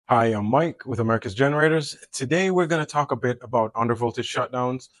Hi, I'm Mike with America's Generators. Today we're going to talk a bit about undervoltage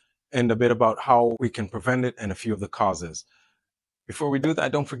shutdowns and a bit about how we can prevent it and a few of the causes. Before we do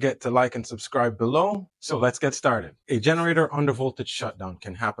that, don't forget to like and subscribe below. So let's get started. A generator undervoltage shutdown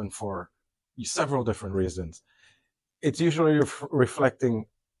can happen for several different reasons. It's usually reflecting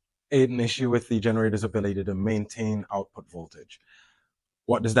an issue with the generator's ability to maintain output voltage.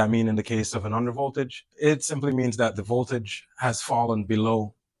 What does that mean in the case of an undervoltage? It simply means that the voltage has fallen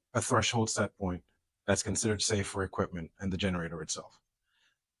below a threshold set point that's considered safe for equipment and the generator itself.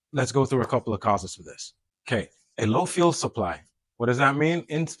 Let's go through a couple of causes for this. Okay, a low fuel supply. What does that mean?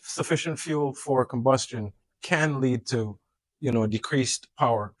 Insufficient fuel for combustion can lead to, decreased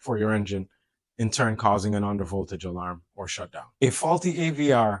power for your engine, in turn causing an undervoltage alarm or shutdown. A faulty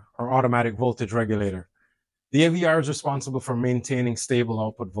AVR or automatic voltage regulator. The AVR is responsible for maintaining stable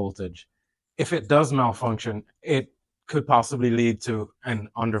output voltage. If it does malfunction, it could possibly lead to an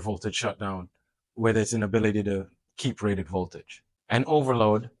undervoltage shutdown with its inability to keep rated voltage. An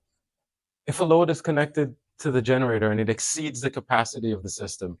overload. If a load is connected to the generator and it exceeds the capacity of the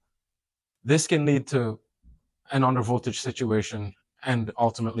system, this can lead to an undervoltage situation and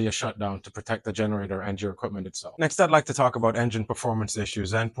ultimately a shutdown to protect the generator and your equipment itself. Next, I'd like to talk about engine performance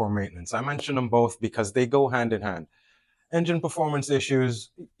issues and poor maintenance. I mention them both because they go hand in hand. Engine performance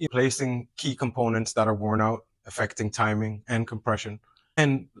issues, replacing key components that are worn out, affecting timing and compression.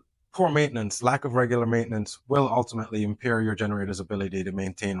 And poor maintenance, lack of regular maintenance, will ultimately impair your generator's ability to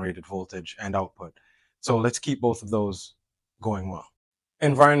maintain rated voltage and output. So let's keep both of those going well.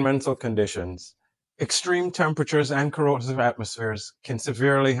 Environmental conditions. Extreme temperatures and corrosive atmospheres can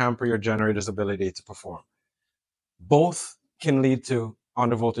severely hamper your generator's ability to perform. Both can lead to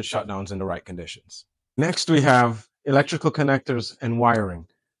undervoltage shutdowns in the right conditions. Next, we have electrical connectors and wiring.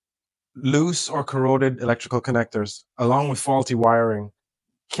 Loose or corroded electrical connectors, along with faulty wiring,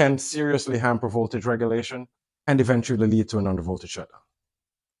 can seriously hamper voltage regulation and eventually lead to an undervoltage shutdown.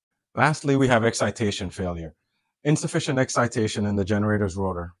 Lastly, we have excitation failure. Insufficient excitation in the generator's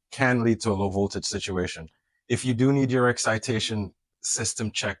rotor can lead to a low voltage situation. If you do need your excitation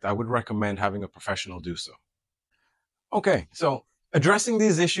system checked, I would recommend having a professional do so. Okay, so addressing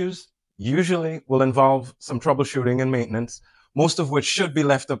these issues usually will involve some troubleshooting and maintenance, most of which should be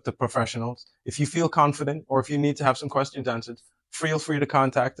left up to professionals. If you feel confident or if you need to have some questions answered, feel free to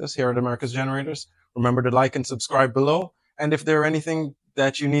contact us here at America's Generators. Remember to like and subscribe below. And if there are anything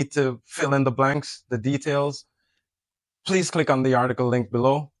that you need to fill in the blanks, the details, please click on the article link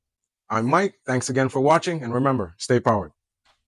below. I'm Mike. Thanks again for watching. And remember, stay powered.